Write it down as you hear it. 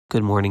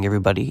Good morning,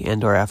 everybody,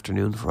 and or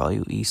afternoon for all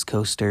you East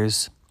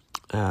Coasters.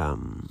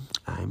 I'm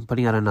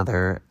putting out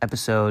another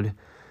episode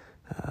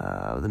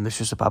of The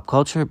Mistress of Pop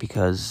Culture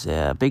because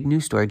a big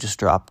news story just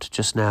dropped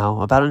just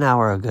now, about an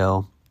hour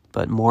ago,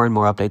 but more and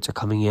more updates are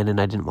coming in, and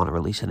I didn't want to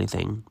release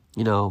anything,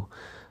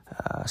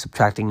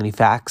 subtracting any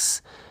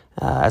facts,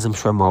 as I'm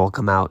sure more will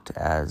come out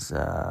as,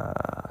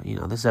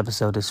 this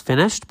episode is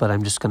finished, but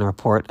I'm just going to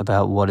report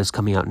about what is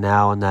coming out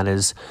now, and that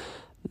is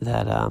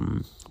that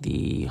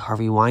the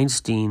Harvey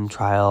Weinstein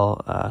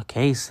trial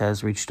case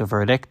has reached a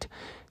verdict,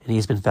 and he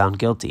has been found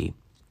guilty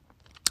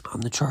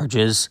on the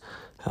charges,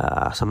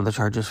 some of the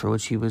charges for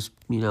which he was,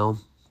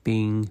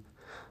 being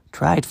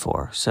tried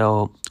for.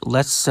 So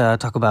let's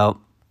talk about,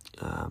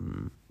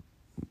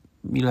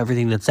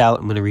 everything that's out.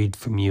 I'm going to read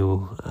from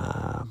you,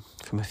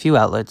 from a few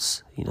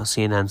outlets,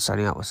 CNN,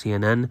 starting out with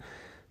CNN,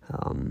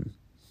 and,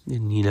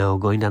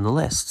 going down the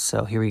list.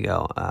 So here we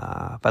go.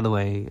 By the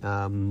way,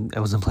 I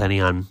wasn't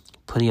planning on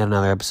putting out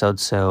another episode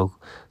so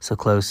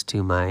close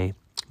to my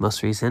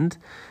most recent,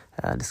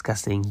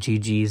 discussing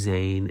Gigi,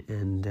 Zane,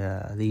 and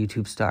the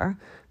YouTube star.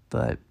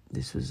 But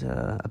this was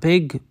a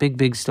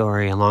big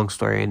story, a long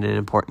story, and an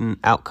important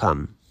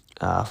outcome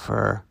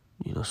for,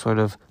 sort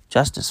of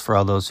justice for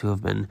all those who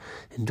have been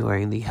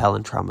enduring the hell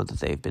and trauma that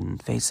they've been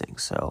facing.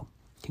 So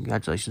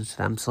congratulations to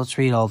them. So let's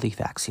read all the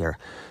facts here.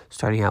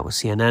 Starting out with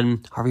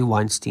CNN, Harvey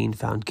Weinstein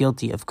found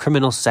guilty of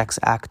criminal sex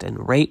act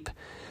and rape.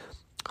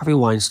 Harvey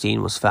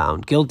Weinstein was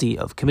found guilty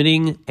of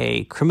committing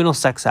a criminal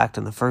sex act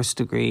in the first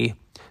degree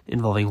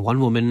involving one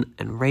woman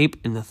and rape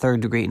in the third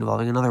degree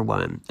involving another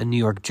woman. A New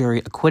York jury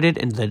acquitted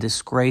the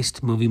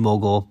disgraced movie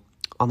mogul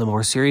on the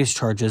more serious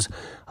charges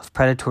of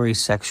predatory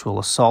sexual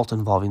assault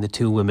involving the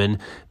two women,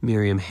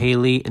 Miriam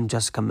Haley and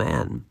Jessica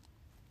Mann.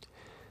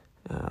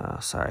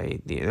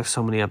 There's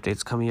so many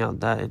updates coming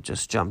out that it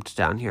just jumped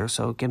down here,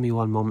 so give me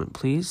one moment,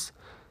 please.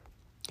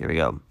 Here we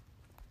go.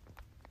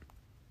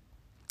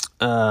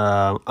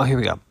 Here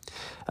we go.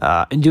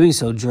 In doing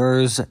so,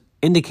 jurors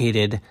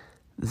indicated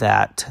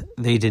that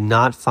they did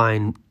not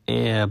find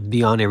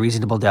beyond a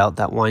reasonable doubt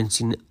that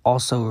Weinstein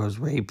also was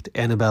raped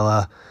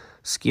Annabella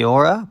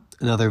Sciorra,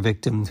 another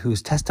victim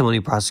whose testimony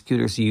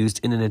prosecutors used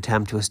in an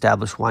attempt to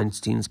establish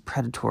Weinstein's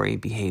predatory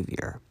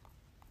behavior.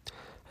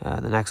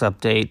 The next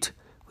update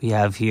we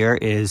have here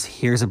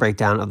here's a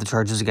breakdown of the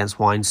charges against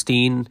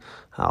Weinstein,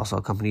 also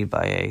accompanied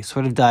by a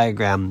sort of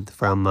diagram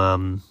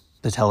from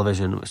the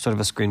television, sort of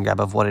a screen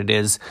grab of what it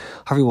is.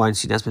 Harvey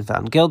Weinstein has been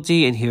found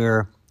guilty, and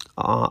here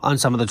on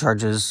some of the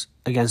charges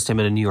against him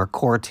in a New York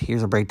court,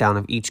 here's a breakdown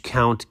of each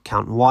count.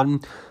 Count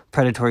 1,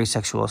 predatory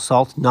sexual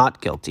assault,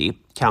 not guilty.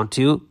 Count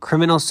 2,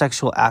 criminal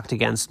sexual act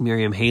against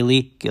Miriam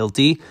Haley,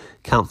 guilty.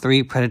 Count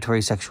 3,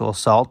 predatory sexual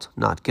assault,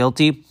 not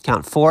guilty.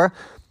 Count 4,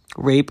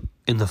 rape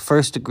in the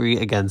first degree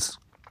against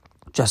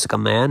Jessica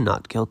Mann,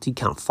 not guilty.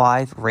 Count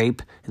 5,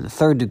 rape in the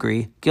third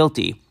degree,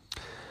 guilty.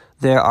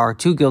 There are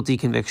 2 guilty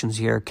convictions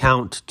here.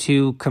 Count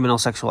 2, criminal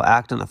sexual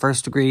act in the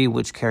first degree,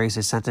 which carries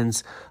a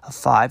sentence of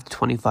 5 to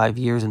 25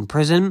 years in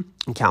prison.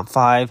 And count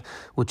 5,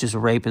 which is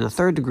rape in the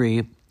third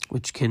degree,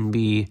 which can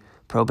be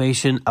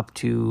probation up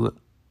to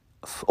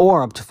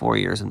 4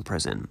 years in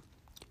prison.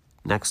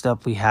 Next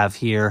up, we have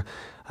here,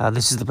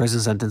 this is the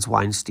prison sentence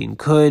Weinstein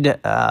could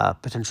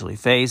potentially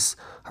face.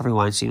 Harvey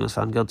Weinstein was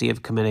found guilty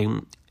of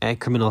committing a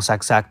criminal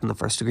sex act in the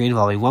first degree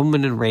involving one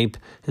woman and rape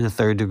in the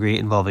third degree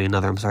involving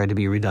another. I'm sorry to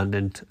be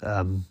redundant,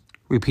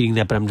 repeating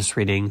that, but I'm just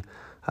reading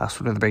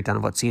sort of the breakdown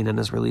of what CNN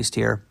has released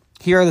here.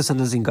 Here are the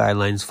sentencing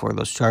guidelines for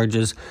those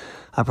charges.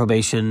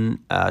 Probation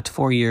to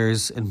 4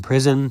 years in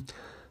prison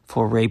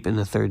for rape in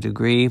the third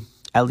degree.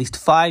 At least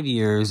 5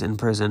 years in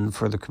prison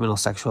for the criminal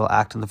sexual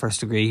act in the first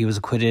degree. He was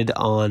acquitted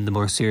on the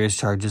more serious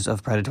charges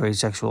of predatory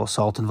sexual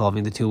assault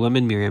involving the two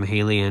women, Miriam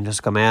Haley and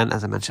Jessica Mann.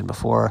 As I mentioned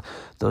before,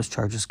 those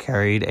charges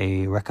carried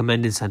a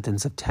recommended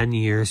sentence of 10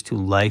 years to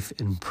life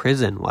in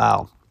prison.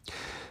 Wow.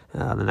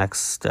 The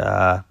next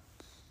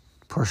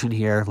portion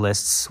here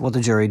lists what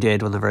the jury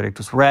did when the verdict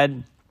was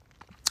read.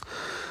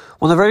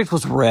 When the verdict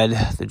was read,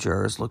 the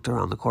jurors looked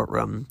around the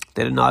courtroom.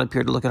 They did not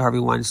appear to look at Harvey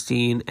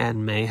Weinstein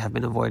and may have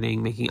been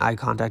avoiding making eye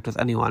contact with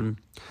anyone.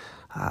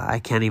 I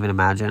can't even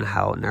imagine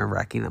how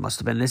nerve-wracking that must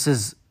have been.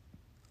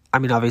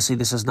 Obviously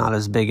this is not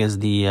as big as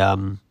the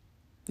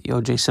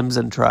O.J.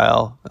 Simpson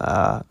trial.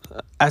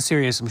 As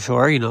serious, I'm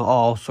sure,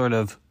 all sort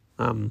of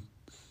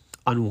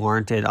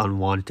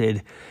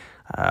unwanted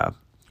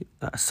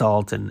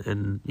assault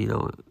and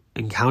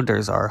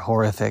encounters are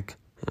horrific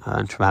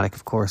and traumatic,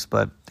 of course,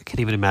 but I can't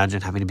even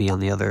imagine having to be on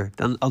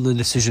the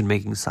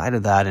decision-making side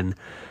of that and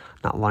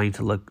not wanting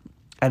to look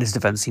at his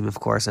defense team, of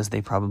course, as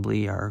they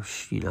probably are,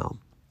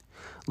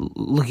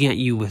 looking at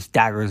you with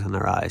daggers in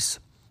their eyes.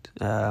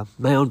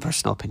 My own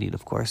personal opinion,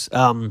 of course.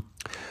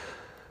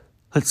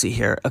 Let's see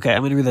here. Okay,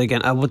 I'm going to read that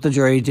again. What the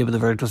jury did when the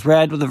verdict was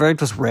read. When the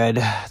verdict was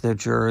read, the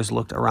jurors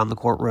looked around the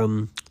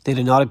courtroom. They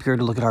did not appear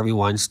to look at Harvey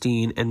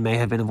Weinstein and may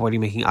have been avoiding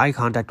making eye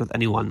contact with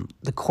anyone.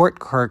 The court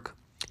clerk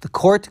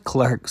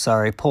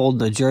polled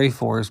the jury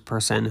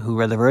foreperson who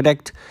read the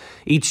verdict.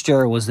 Each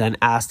juror was then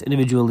asked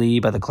individually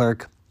by the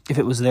clerk if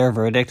it was their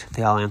verdict.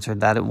 They all answered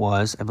that it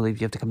was. I believe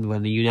you have to come to a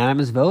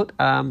unanimous vote,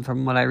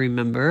 from what I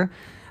remember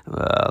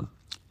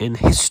in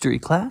history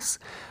class.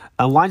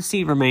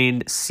 Weinstein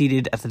remained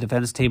seated at the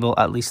defense table.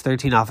 At least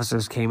 13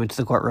 officers came into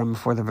the courtroom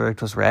before the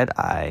verdict was read.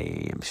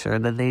 I am sure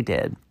that they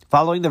did.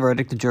 Following the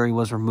verdict, the jury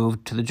was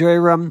removed to the jury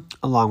room,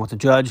 along with the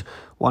judge,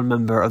 one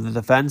member of the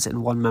defense,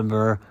 and one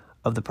member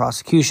of the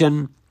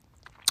prosecution.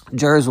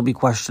 Jurors will be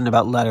questioned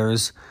about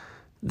letters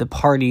the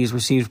parties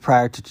received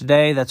prior to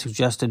today that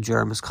suggested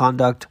juror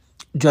misconduct.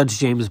 Judge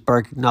James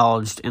Burke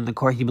acknowledged in the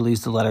court he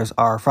believes the letters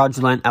are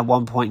fraudulent. At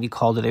one point, he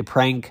called it a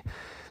prank.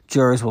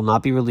 Jurors will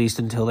not be released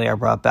until they are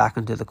brought back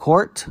into the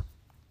court.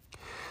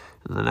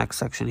 In the next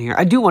section here,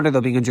 I do wonder,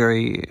 though, being a juror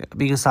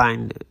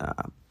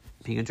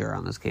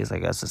on this case, I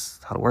guess is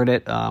how to word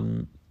it. Are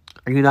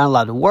you not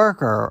allowed to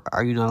work, or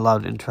are you not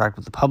allowed to interact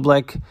with the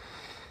public?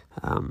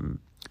 And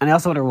I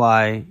also wonder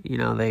why,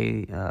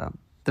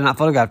 they're not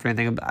photographed or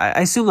anything.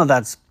 I assume that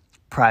that's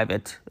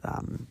private.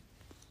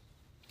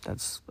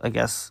 That's, I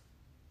guess,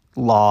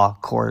 law,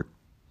 court,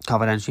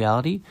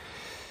 confidentiality.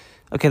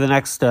 Okay, the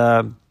next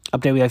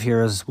update we have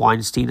here is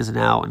Weinstein is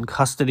now in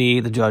custody.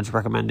 The judge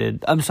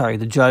remanded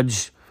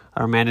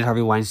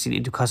Harvey Weinstein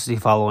into custody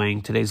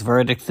following today's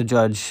verdict. The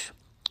judge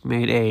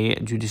made a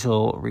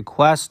judicial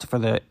request for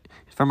the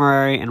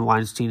infirmary, and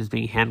Weinstein is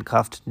being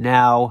handcuffed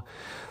now.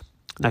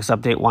 Next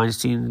update,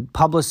 Weinstein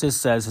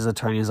publicist says his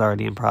attorney is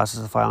already in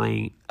process of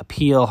filing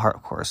appeal.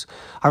 Of course,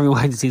 Harvey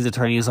Weinstein's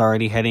attorney is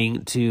already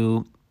heading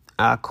to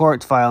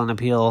court to file an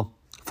appeal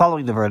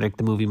following the verdict.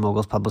 The movie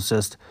mogul's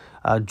publicist,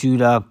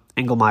 Judah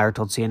Engelmeyer,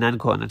 told CNN,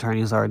 quote, an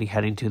attorney is already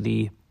heading to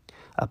the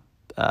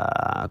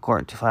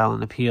court to file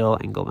an appeal,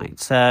 Engelmeyer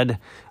said.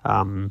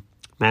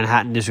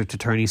 Manhattan District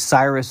Attorney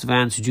Cyrus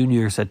Vance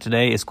Jr. said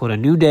today is, quote, a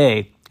new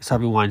day as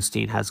Harvey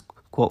Weinstein has,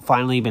 quote,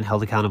 finally been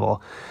held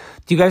accountable.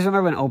 Do you guys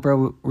remember when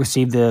Oprah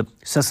received the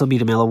Cecil B.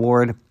 DeMille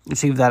Award?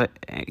 She gave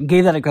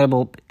that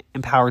incredible,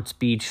 empowered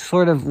speech,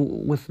 sort of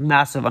with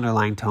massive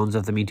underlying tones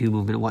of the Me Too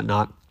movement and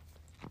whatnot.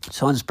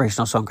 So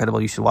inspirational, so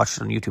incredible. You should watch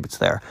it on YouTube. It's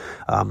there.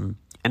 And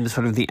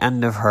sort of the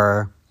end of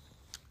her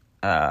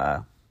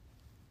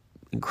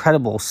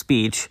incredible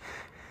speech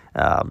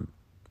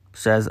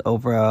says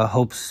Oprah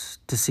hopes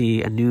to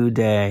see a new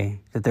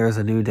day, that there is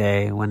a new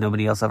day when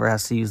nobody else ever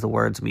has to use the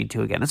words Me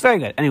Too again. It's very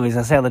good. Anyways,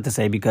 that's what I like to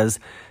say, because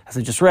as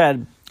I just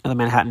read, the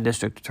Manhattan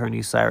District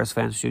Attorney Cyrus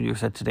Vance Jr.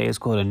 said today is,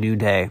 quote, a new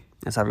day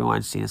as Harvey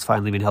Weinstein has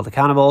finally been held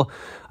accountable.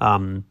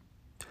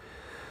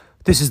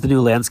 This is the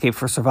new landscape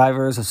for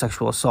survivors of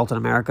sexual assault in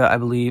America, I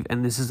believe,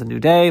 and this is a new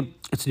day.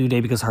 It's a new day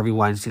because Harvey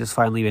Weinstein has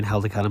finally been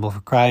held accountable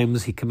for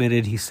crimes he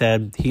committed. He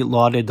said he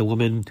lauded the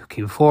women who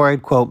came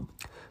forward. Quote,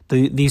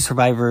 these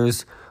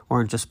survivors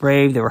weren't just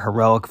brave, they were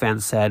heroic,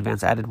 Vance said.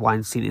 Vance added,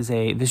 Weinstein is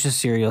a vicious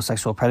serial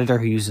sexual predator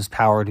who uses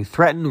power to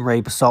threaten,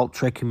 rape, assault,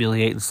 trick,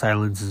 humiliate, and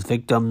silence his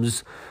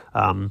victims.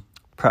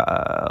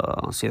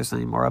 Let's see if there's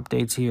any more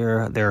updates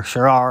here. There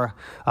sure are.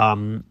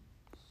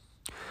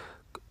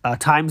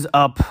 Time's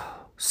Up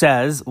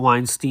says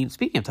Weinstein,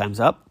 speaking of Time's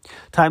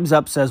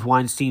Up says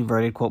Weinstein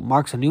verdict, quote,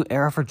 marks a new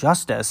era for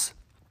justice.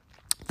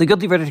 The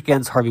guilty verdict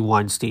against Harvey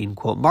Weinstein,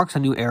 quote, marks a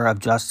new era of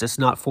justice,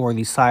 not for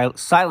the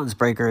silence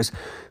breakers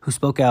who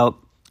spoke out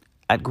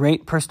at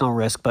great personal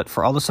risk, but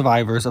for all the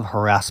survivors of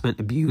harassment,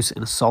 abuse,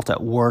 and assault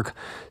at work,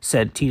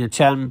 said Tina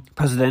Chen,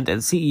 president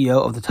and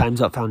CEO of the Time's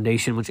Up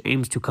Foundation, which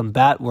aims to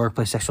combat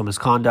workplace sexual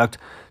misconduct.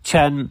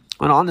 Chen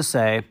went on to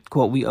say,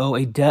 quote, we owe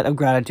a debt of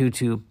gratitude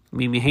to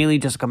Mimi Haley,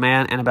 Jessica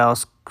Mann, Annabelle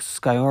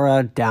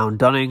Sciorra, Down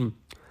Dunning,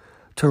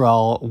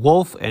 Terrell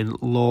Wolfe, and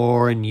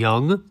Lauren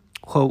Young.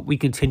 Quote, we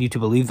continue to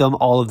believe them,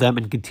 all of them,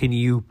 and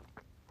continue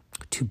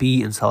to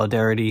be in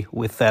solidarity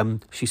with them,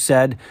 she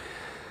said.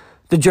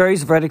 The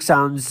jury's verdict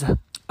sends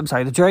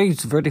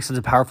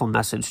a powerful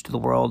message to the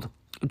world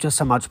just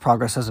how much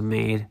progress has been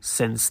made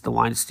since the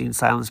Weinstein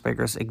silence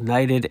breakers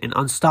ignited an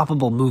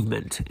unstoppable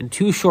movement. In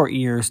 2 short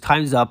years,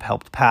 Time's Up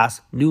helped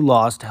pass new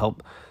laws to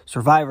help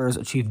survivors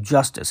achieve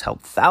justice,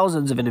 help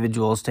thousands of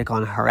individuals take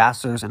on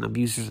harassers and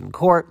abusers in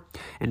court,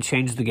 and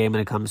change the game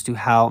when it comes to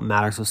how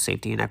matters of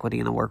safety and equity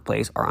in the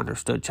workplace are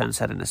understood, Chen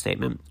said in a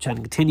statement. Chen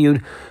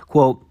continued,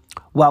 quote,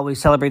 while we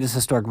celebrate this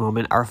historic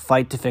moment, our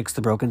fight to fix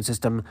the broken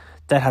system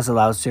that has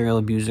allowed serial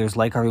abusers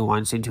like Harvey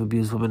Weinstein to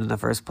abuse women in the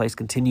first place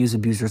continues.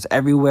 Abusers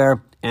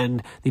everywhere,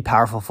 and the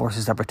powerful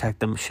forces that protect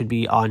them should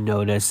be on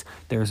notice.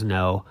 There's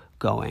no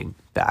going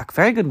back.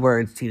 Very good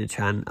words, Tina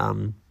Chen.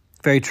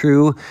 Very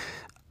true.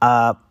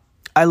 I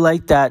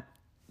like that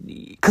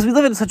because we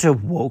live in such a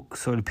woke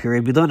sort of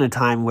period. We live in a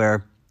time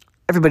where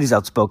everybody's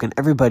outspoken.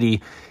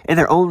 Everybody, in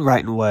their own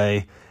right and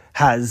way,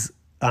 has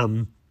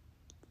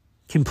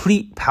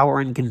complete power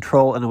and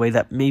control in a way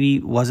that maybe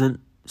wasn't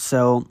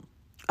so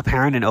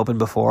apparent and open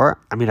before.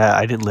 I mean,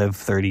 I didn't live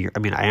 30 years. I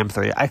mean, I am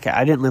 30.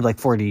 I didn't live like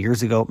 40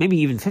 years ago, maybe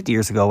even 50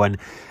 years ago, when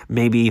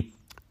maybe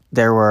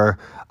there were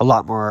a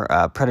lot more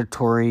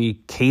predatory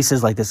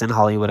cases like this in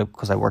Hollywood,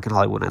 because I work in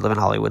Hollywood and I live in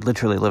Hollywood,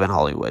 literally live in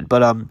Hollywood.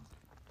 But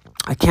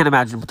I can't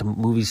imagine what the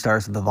movie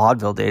stars of the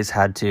vaudeville days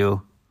had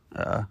to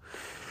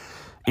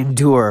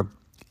endure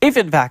If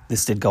in fact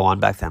this did go on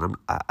back then,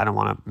 I don't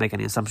want to make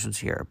any assumptions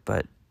here,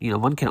 but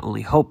one can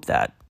only hope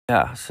that.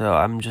 Yeah, so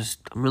I'm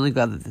really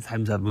glad that the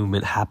Time's Up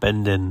movement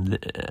happened, and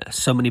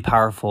so many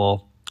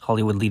powerful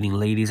Hollywood leading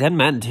ladies and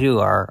men too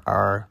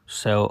are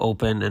so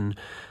open and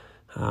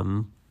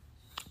on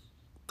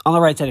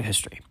the right side of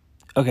history.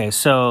 Okay,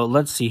 so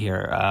let's see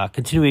here.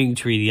 Continuing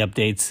to read the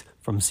updates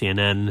from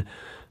CNN, and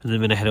then I'm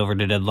going to head over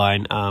to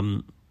Deadline.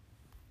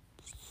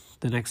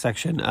 The next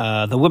section,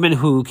 the women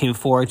who came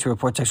forward to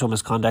report sexual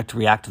misconduct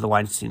react to the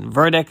Weinstein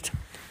verdict.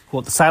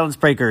 Quote, the silence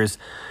breakers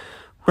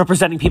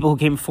representing people who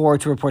came forward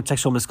to report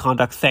sexual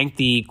misconduct thanked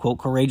the, quote,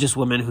 courageous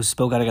women who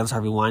spoke out against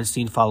Harvey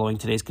Weinstein following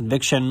today's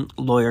conviction.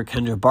 Lawyer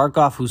Kendra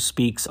Barkoff, who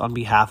speaks on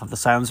behalf of the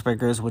silence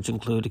breakers, which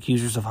include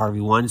accusers of Harvey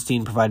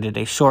Weinstein, provided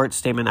a short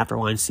statement after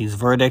Weinstein's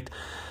verdict.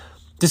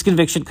 This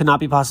conviction could not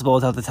be possible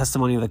without the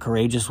testimony of the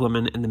courageous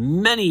women and the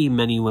many,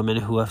 many women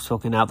who have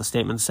spoken out. The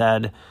statement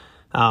said,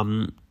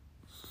 next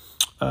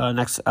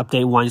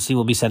update, Weinstein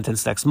will be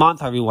sentenced next month.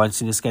 Harvey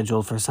Weinstein is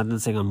scheduled for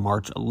sentencing on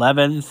March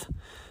 11th.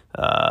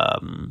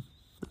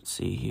 Let's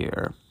see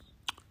here.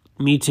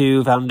 Me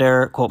Too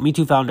founder, quote, Me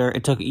Too founder,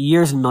 it took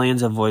years and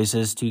millions of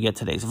voices to get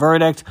today's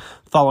verdict.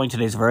 Following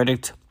today's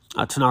verdict,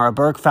 Tanara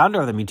Burke,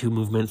 founder of the Me Too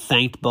movement,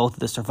 thanked both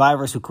the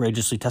survivors who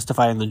courageously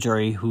testified and the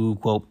jury who,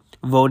 quote,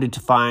 voted to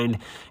find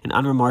an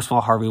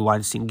unremorseful Harvey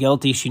Weinstein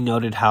guilty. She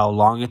noted how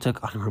long it took,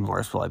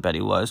 unremorseful, I bet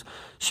he was.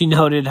 She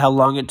noted how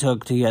long it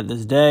took to get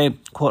this day.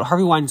 Quote,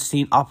 Harvey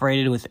Weinstein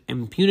operated with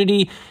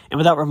impunity and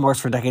without remorse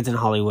for decades in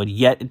Hollywood,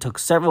 yet it took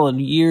several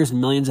years and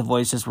millions of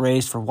voices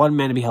raised for one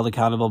man to be held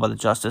accountable by the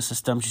justice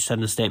system, she said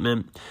in a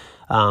statement.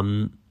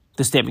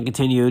 The statement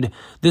continued,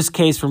 this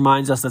case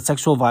reminds us that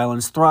sexual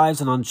violence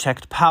thrives on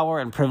unchecked power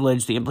and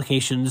privilege. The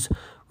implications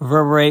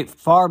reverberate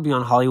far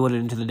beyond Hollywood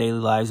and into the daily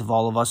lives of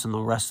all of us and the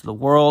rest of the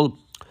world.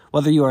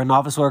 Whether you are an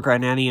office worker, a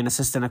nanny, an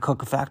assistant, a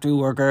cook, a factory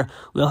worker,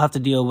 we all have to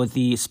deal with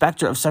the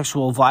specter of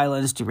sexual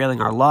violence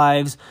derailing our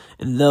lives.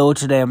 And though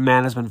today a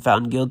man has been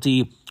found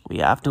guilty, we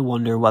have to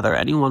wonder whether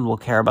anyone will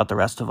care about the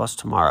rest of us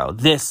tomorrow.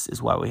 This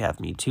is why we have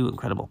Me Too.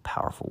 Incredible,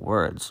 powerful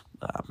words.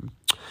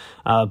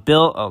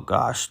 Bill, oh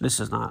gosh,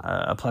 this is not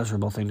a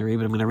pleasurable thing to read,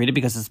 but I'm going to read it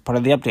because it's part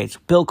of the updates.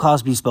 Bill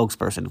Cosby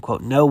spokesperson,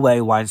 quote, no way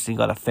Weinstein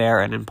got a fair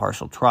and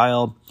impartial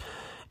trial.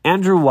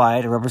 Andrew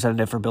Wyatt, a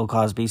representative for Bill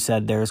Cosby,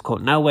 said there is,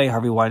 quote, no way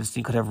Harvey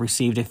Weinstein could have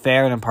received a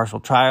fair and impartial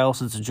trial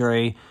since the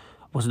jury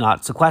was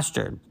not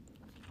sequestered.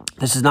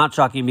 This is not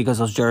shocking because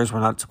those jurors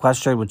were not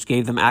sequestered, which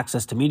gave them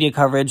access to media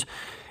coverage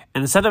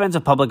and the sentiments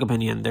of public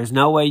opinion. There's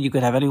no way you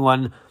could have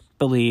anyone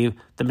believe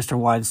that Mr.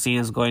 Weinstein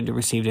is going to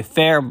receive a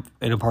fair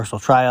and impartial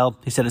trial.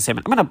 He said the same.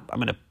 I'm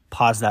gonna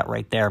pause that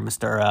right there,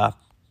 Mr.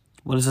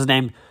 What is his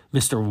name?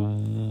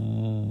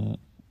 Mr.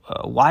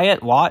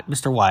 Wyatt? What?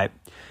 Mr. Wyatt.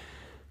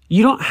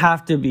 You don't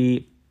have to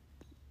be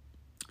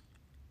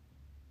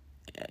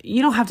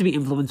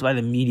influenced by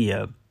the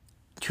media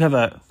to have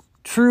a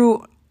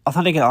true,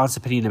 authentic, and honest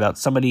opinion about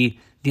somebody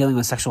dealing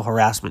with sexual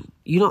harassment.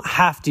 You don't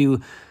have to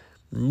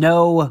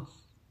know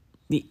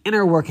the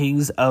inner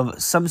workings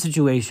of some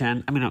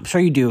situation. I mean, I'm sure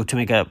you do to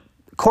make a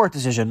court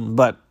decision,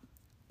 but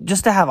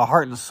just to have a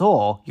heart and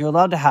soul, you're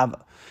allowed to have,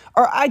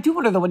 or I do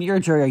wonder though, when you're a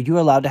jury, are you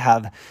allowed to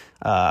have,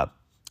 I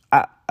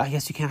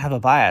guess you can't have a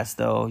bias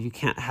though. You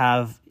can't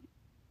have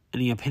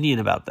any opinion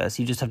about this.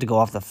 You just have to go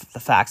off the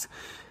facts.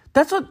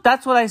 That's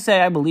what I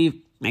say, I believe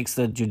makes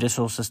the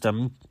judicial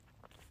system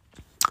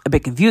a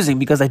bit confusing,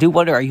 because I do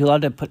wonder, are you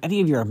allowed to put any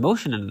of your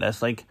emotion into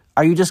this? Like,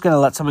 are you just going to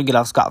let someone get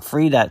off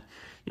scot-free that,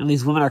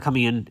 these women are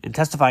coming in and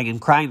testifying and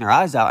crying their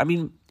eyes out? I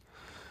mean,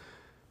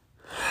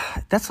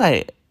 that's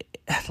why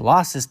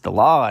the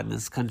law in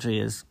this country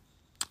is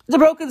a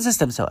broken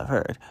system, so I've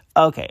heard.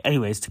 Okay,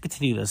 anyways, to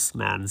continue this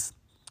man's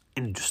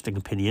interesting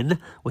opinion,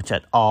 which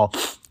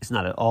is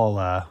not at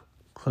all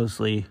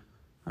closely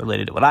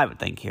related to what I would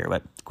think here,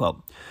 but,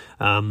 quote,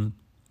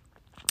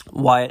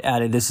 Wyatt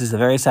added, this is a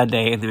very sad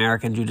day in the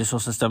American judicial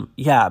system.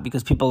 Yeah,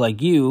 because people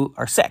like you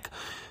are sick.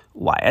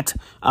 Wyatt.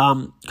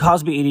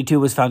 Cosby, 82,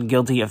 was found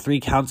guilty of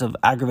 3 counts of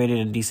aggravated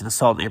indecent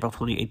assault in April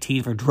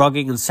 2018 for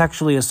drugging and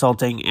sexually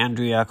assaulting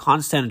Andrea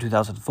Constant in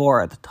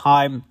 2004. At the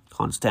time,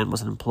 Constant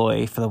was an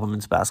employee for the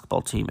women's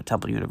basketball team at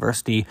Temple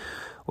University,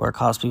 where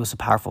Cosby was a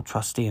powerful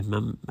trustee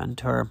and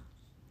mentor.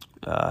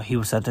 He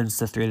was sentenced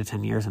to 3 to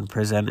 10 years in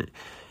prison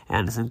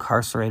and is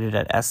incarcerated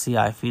at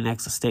SCI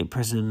Phoenix, a state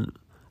prison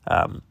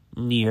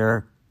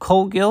near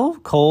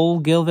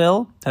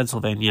Colgillville,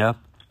 Pennsylvania.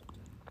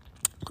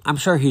 I'm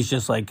sure he's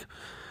just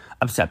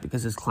upset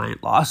because his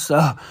client lost.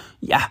 So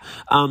yeah,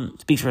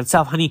 speaks for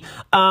itself, honey.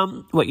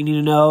 What you need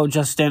to know: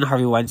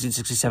 Harvey Weinstein,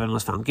 67,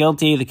 was found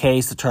guilty.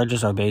 The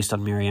charges are based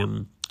on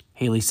Miriam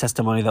Haley's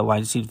testimony that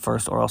Weinstein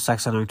first oral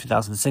sex on her in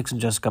 2006,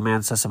 and Jessica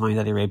Mann's testimony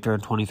that he raped her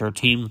in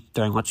 2013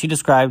 during what she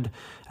described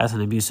as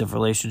an abusive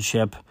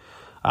relationship.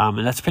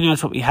 And that's pretty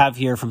much what we have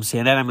here from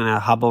CNN. I'm going to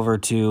hop over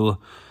to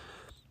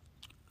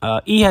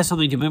E has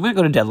something to do. I'm going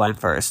to go to Deadline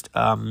first.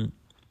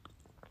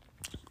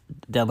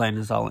 Deadline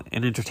is all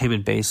an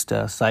entertainment-based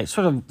site,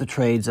 sort of the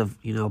trades of,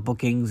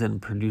 bookings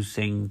and producers,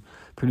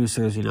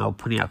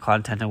 putting out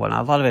content and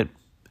whatnot. A lot of it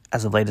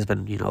as of late has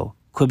been,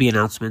 Quibi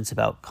announcements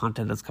about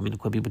content that's coming to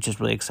Quibi, which is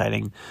really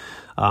exciting.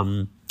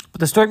 But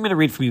the story I'm going to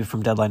read from you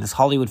from Deadline is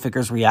Hollywood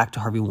figures react to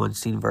Harvey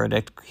Weinstein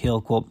verdict.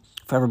 He'll, quote,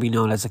 forever be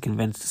known as a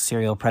convinced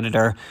serial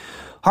predator.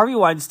 Harvey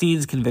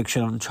Weinstein's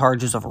conviction on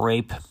charges of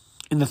rape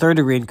in the third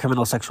degree and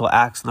criminal sexual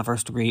acts in the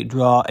first degree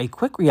draw a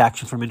quick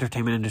reaction from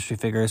entertainment industry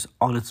figures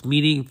on its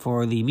meaning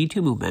for the Me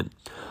Too movement.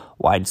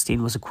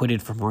 Weinstein was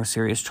acquitted for more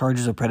serious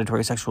charges of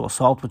predatory sexual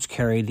assault, which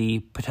carry the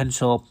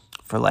potential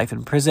for life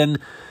in prison.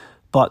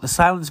 But the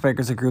Silence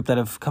Breakers, a group that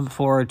have come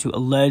forward to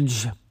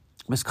allege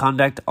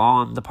misconduct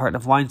on the part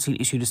of Weinstein,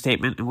 issued a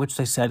statement in which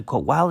they said,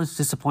 quote, while it's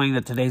disappointing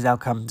that today's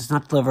outcome does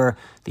not deliver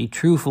the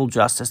true full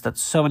justice that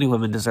so many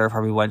women deserve,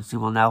 Harvey Weinstein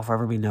will now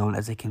forever be known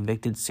as a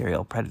convicted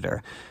serial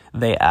predator.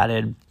 They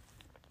added,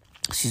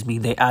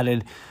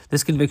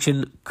 this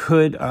conviction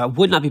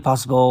would not be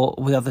possible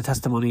without the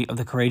testimony of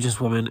the courageous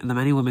women and the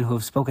many women who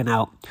have spoken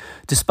out.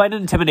 Despite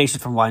intimidation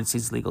from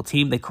Weinstein's legal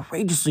team, they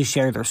courageously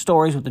shared their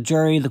stories with the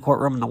jury, the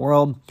courtroom, and the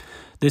world.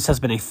 This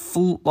has been a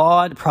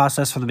flawed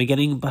process from the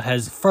beginning, but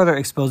has further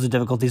exposed the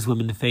difficulties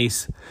women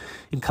face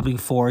in coming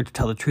forward to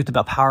tell the truth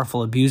about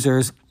powerful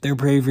abusers. Their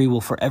bravery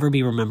will forever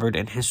be remembered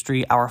in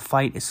history. Our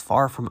fight is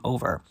far from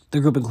over.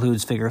 The group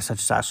includes figures such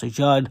as Ashley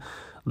Judd,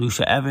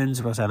 Lucia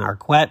Evans, Rosanna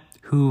Arquette,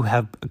 who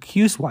have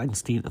accused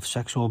Weinstein of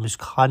sexual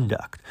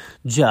misconduct.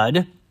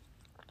 Judd,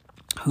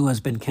 who has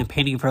been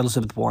campaigning for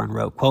Elizabeth Warren,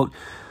 wrote, quote,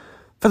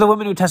 for the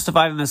women who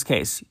testified in this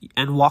case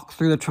and walked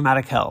through the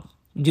traumatic hell,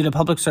 you did a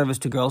public service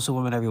to girls and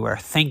women everywhere.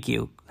 Thank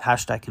you.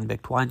 Hashtag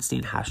convict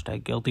Weinstein.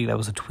 Hashtag guilty. That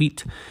was a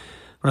tweet.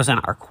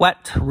 Rosanna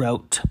Arquette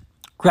wrote,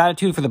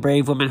 gratitude for the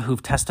brave women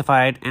who've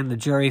testified and the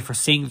jury for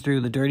seeing through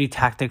the dirty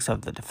tactics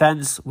of the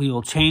defense. We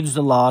will change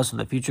the laws in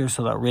the future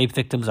so that rape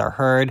victims are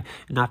heard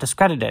and not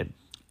discredited,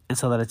 and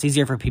so that it's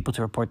easier for people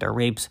to report their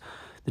rapes.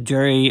 The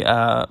jury,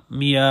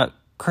 Mia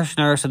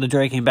Kirshner, said the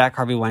jury came back.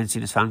 Harvey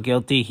Weinstein is found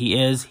guilty.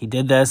 He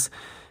did this.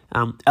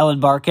 Ellen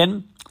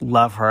Barkin,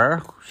 love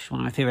her. She's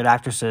one of my favorite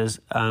actresses.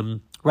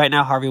 Right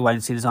now, Harvey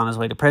Weinstein is on his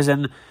way to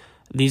prison.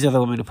 These are the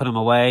women who put him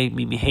away.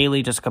 Mimi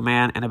Haley, Jessica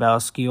Mann, Annabelle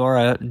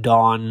Sciorra,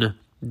 Dawn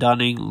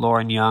Dunning,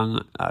 Lauren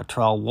Young,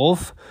 Terrell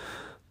Wolfe.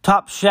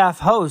 Top Chef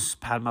host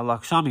Padma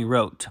Lakshmi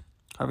wrote,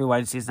 Harvey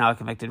Weinstein is now a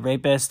convicted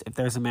rapist. If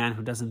there's a man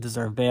who doesn't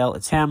deserve bail,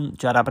 it's him.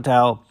 Judd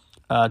Apatow.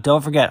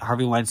 Don't forget,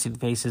 Harvey Weinstein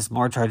faces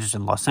more charges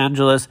in Los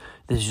Angeles.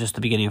 This is just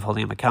the beginning of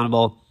holding him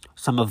accountable.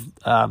 Some of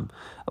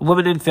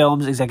Women in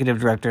Film's executive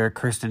director,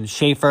 Kirsten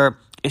Schaefer,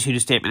 issued a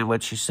statement in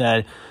which she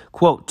said,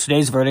 quote,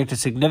 today's verdict is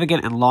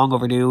significant and long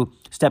overdue.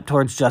 Step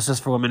towards justice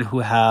for women who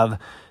have,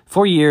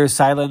 for years,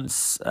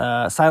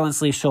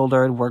 silently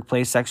shouldered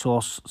workplace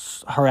sexual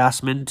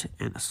harassment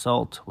and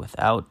assault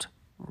without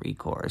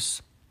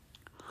recourse.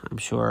 I'm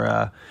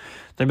sure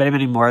there are many,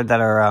 many more that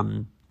are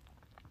going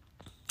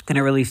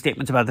to release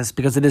statements about this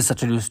because it is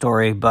such a new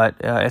story, but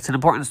it's an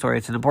important story.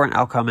 It's an important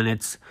outcome, and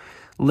it's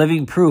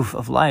living proof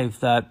of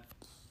life that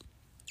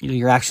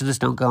your actions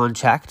don't go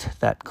unchecked,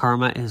 that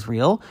karma is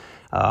real,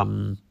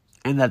 and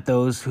that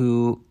those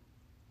who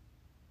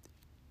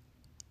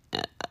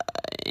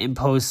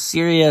impose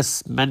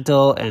serious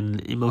mental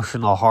and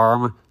emotional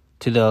harm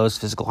to those,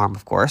 physical harm,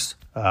 of course,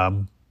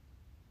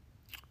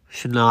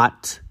 should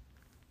not,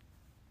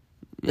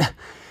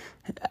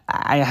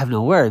 I have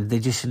no word, they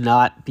just should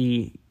not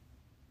be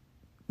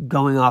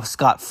going off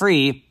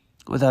scot-free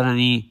without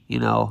any,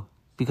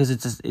 because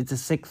it's a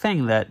sick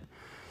thing that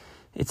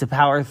it's a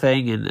power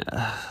thing, and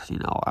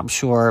I'm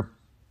sure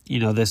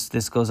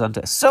this goes on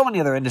to so many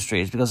other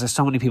industries because there's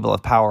so many people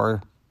of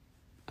power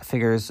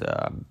figures,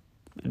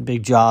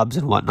 big jobs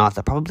and whatnot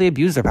that probably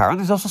abuse their power, and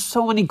there's also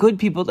so many good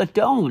people that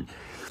don't.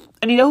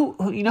 And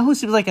who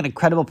seems like an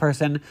incredible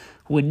person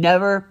who would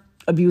never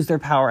abuse their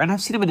power, and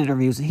I've seen him in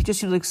interviews, and he just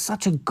seems like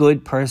such a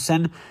good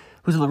person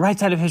who's on the right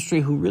side of history,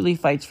 who really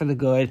fights for the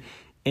good,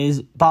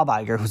 is Bob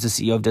Iger, who's the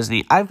CEO of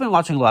Disney. I've been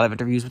watching a lot of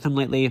interviews with him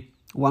lately.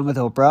 One with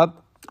Oprah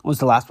was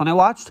the last one I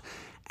watched,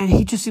 and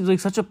he just seems like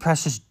such a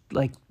precious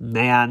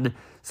man,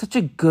 such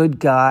a good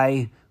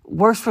guy,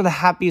 works for the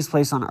happiest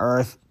place on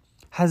earth,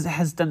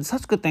 has done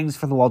such good things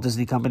for the Walt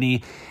Disney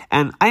Company,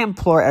 and I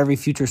implore every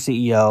future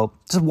CEO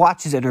to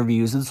watch his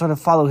interviews and sort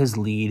of follow his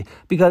lead,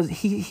 because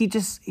he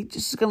just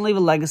is going to leave a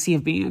legacy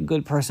of being a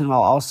good person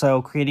while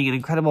also creating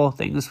incredible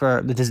things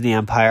for the Disney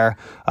empire,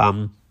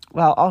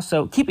 while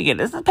also keeping it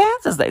in the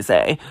pants, as they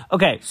say.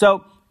 Okay,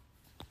 so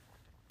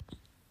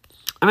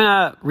I'm going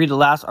to read the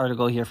last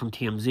article here from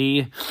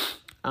TMZ,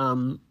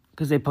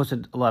 because they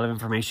posted a lot of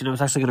information. I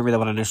was actually going to read that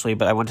one initially,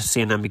 but I went to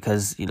CNN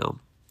because,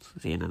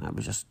 CNN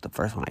was just the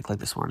first one I clicked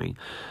this morning.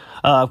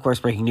 Of course,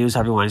 breaking news,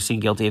 Harvey Weinstein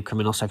guilty of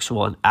criminal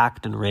sexual and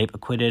act and rape,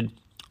 acquitted.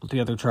 3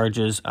 other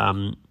charges.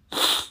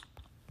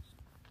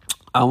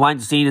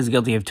 Weinstein is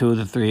guilty of 2 of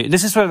the 3.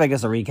 This is sort of, I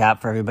guess, a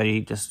recap for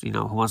everybody just, who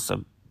wants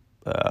to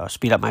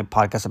speed up my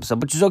podcast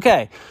episode, which is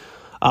okay.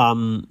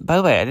 By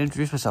the way, I didn't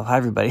introduce myself. Hi,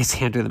 everybody. It's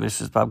Andrew, the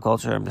Mistress of Pop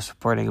Culture. I'm just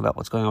reporting about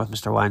what's going on with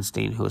Mr.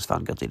 Weinstein, who was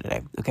found guilty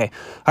today. Okay.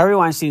 Harvey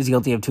Weinstein is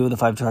guilty of 2 of the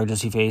 5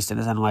 charges he faced in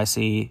his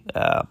NYC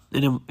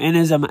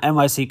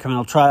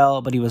criminal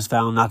trial, but he was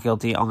found not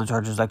guilty on the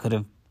charges that could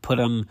have put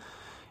him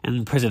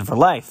in prison for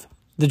life.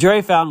 The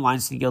jury found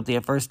Weinstein guilty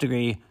of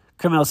first-degree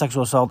criminal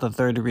sexual assault and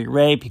third-degree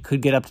rape. He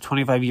could get up to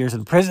 25 years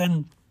in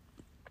prison.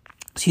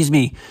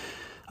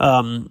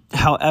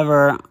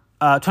 However,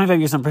 25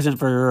 years in prison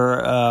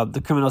for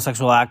the criminal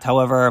sexual act.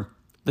 However,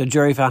 the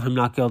jury found him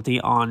not guilty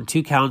on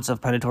 2 counts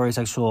of predatory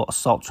sexual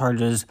assault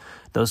charges.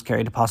 Those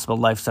carried a possible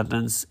life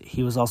sentence.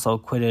 He was also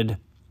acquitted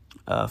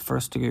of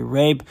first-degree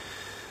rape.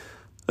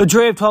 A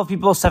jury of 12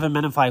 people, 7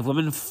 men and 5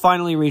 women,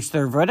 finally reached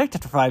their verdict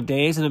after 5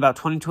 days and about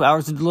 22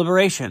 hours of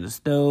deliberations.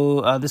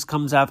 Though this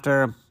comes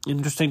after an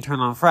interesting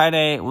turn on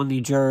Friday when the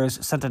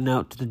jurors sent a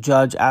note to the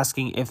judge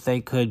asking if they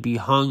could be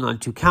hung on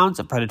 2 counts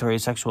of predatory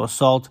sexual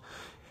assault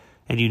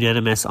and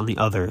unanimous on the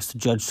others. The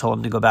judge told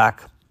him to go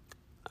back.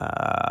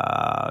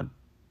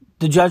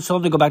 To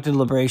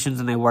deliberations,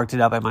 and they worked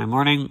it out by Monday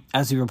morning.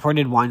 As he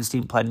reported,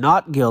 Weinstein pled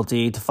not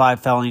guilty to 5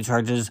 felony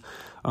charges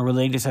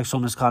relating to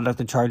sexual misconduct.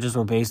 The charges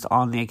were based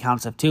on the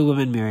accounts of 2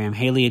 women, Miriam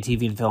Haley, a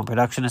TV and film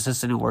production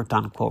assistant who worked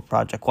on, quote,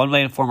 Project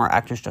One-Way, and former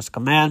actress Jessica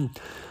Mann.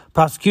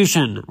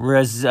 Prosecution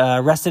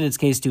rested its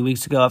case 2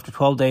 weeks ago after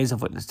 12 days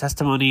of witness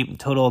testimony. In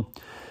total,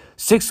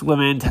 6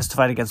 women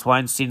testified against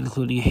Weinstein,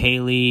 including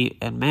Haley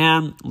and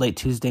Mann. Late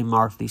Tuesday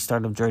marked the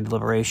start of jury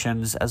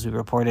deliberations. As we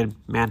reported,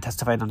 Mann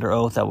testified under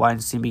oath that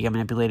Weinstein began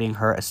manipulating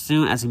her as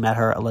soon as he met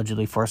her,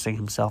 allegedly forcing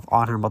himself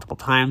on her multiple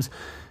times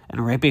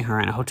and raping her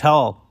in a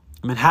hotel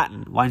in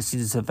Manhattan.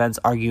 Weinstein's defense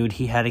argued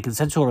he had a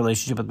consensual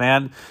relationship with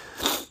Mann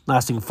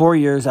lasting 4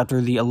 years after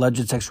the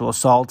alleged sexual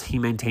assault. He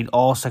maintained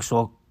all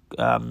sexual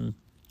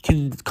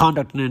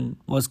conduct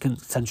was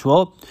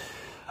consensual.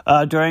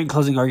 During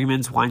closing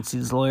arguments,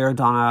 Weinstein's lawyer,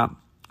 Donna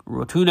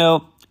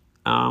Rotuno,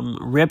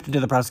 ripped into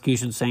the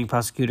prosecution, saying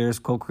prosecutors,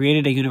 quote,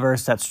 created a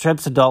universe that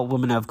strips adult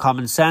women of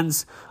common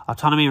sense,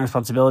 autonomy, and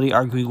responsibility,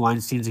 arguing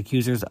Weinstein's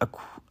accusers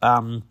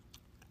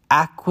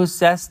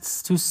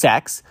acquiesced to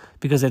sex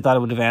because they thought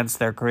it would advance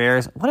their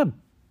careers. What a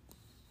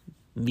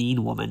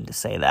mean woman to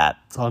say that.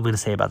 That's all I'm going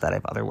to say about that. I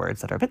have other words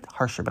that are a bit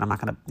harsher, but I'm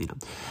not going to,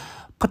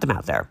 put them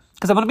out there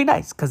because I want to be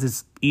nice, because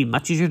it's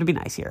much easier to be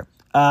nice here,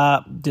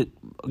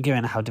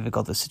 given how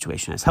difficult this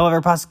situation is.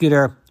 However,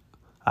 prosecutor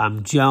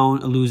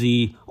Joan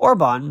Luzzi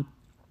Orban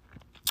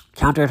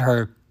countered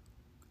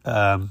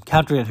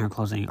in her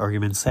closing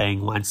argument,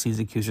 saying Weinstein's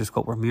accusers,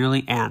 quote, were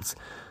merely ants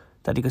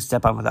that he could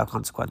step on without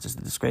consequences.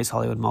 The disgraced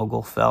Hollywood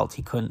mogul felt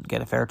he couldn't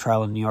get a fair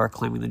trial in New York,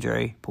 claiming the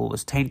jury pool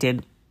was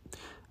tainted,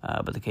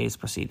 but the case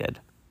proceeded.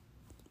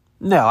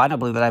 No, I don't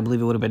believe that. I believe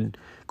it would have been,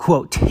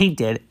 quote,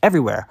 tainted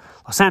everywhere.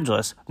 Los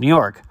Angeles, New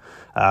York,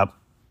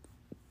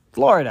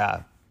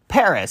 Florida,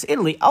 Paris,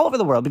 Italy, all over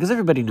the world, because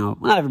everybody knew.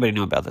 Not everybody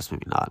knew about this.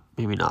 Maybe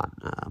not.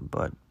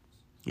 But,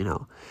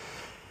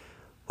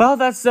 Well,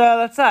 that's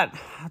that.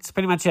 That's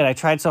pretty much it. I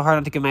tried so hard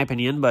not to give my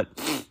opinion, but,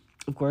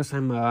 of course,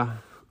 I'm on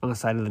the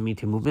side of the Me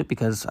Too movement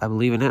because I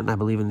believe in it, and I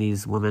believe in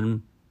these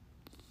women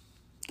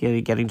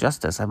getting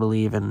justice. I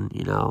believe in,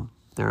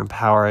 their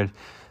empowered,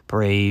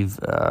 brave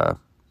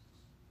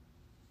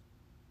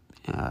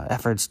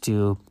efforts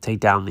to take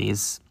down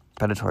these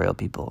predatorial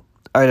people.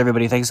 All right,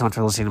 everybody, thanks so much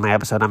for listening to my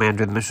episode. I'm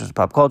Andrew, the Mistress of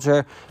Pop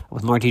Culture.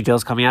 With more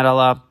details coming out,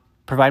 I'll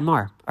provide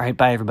more. All right,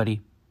 bye,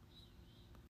 everybody.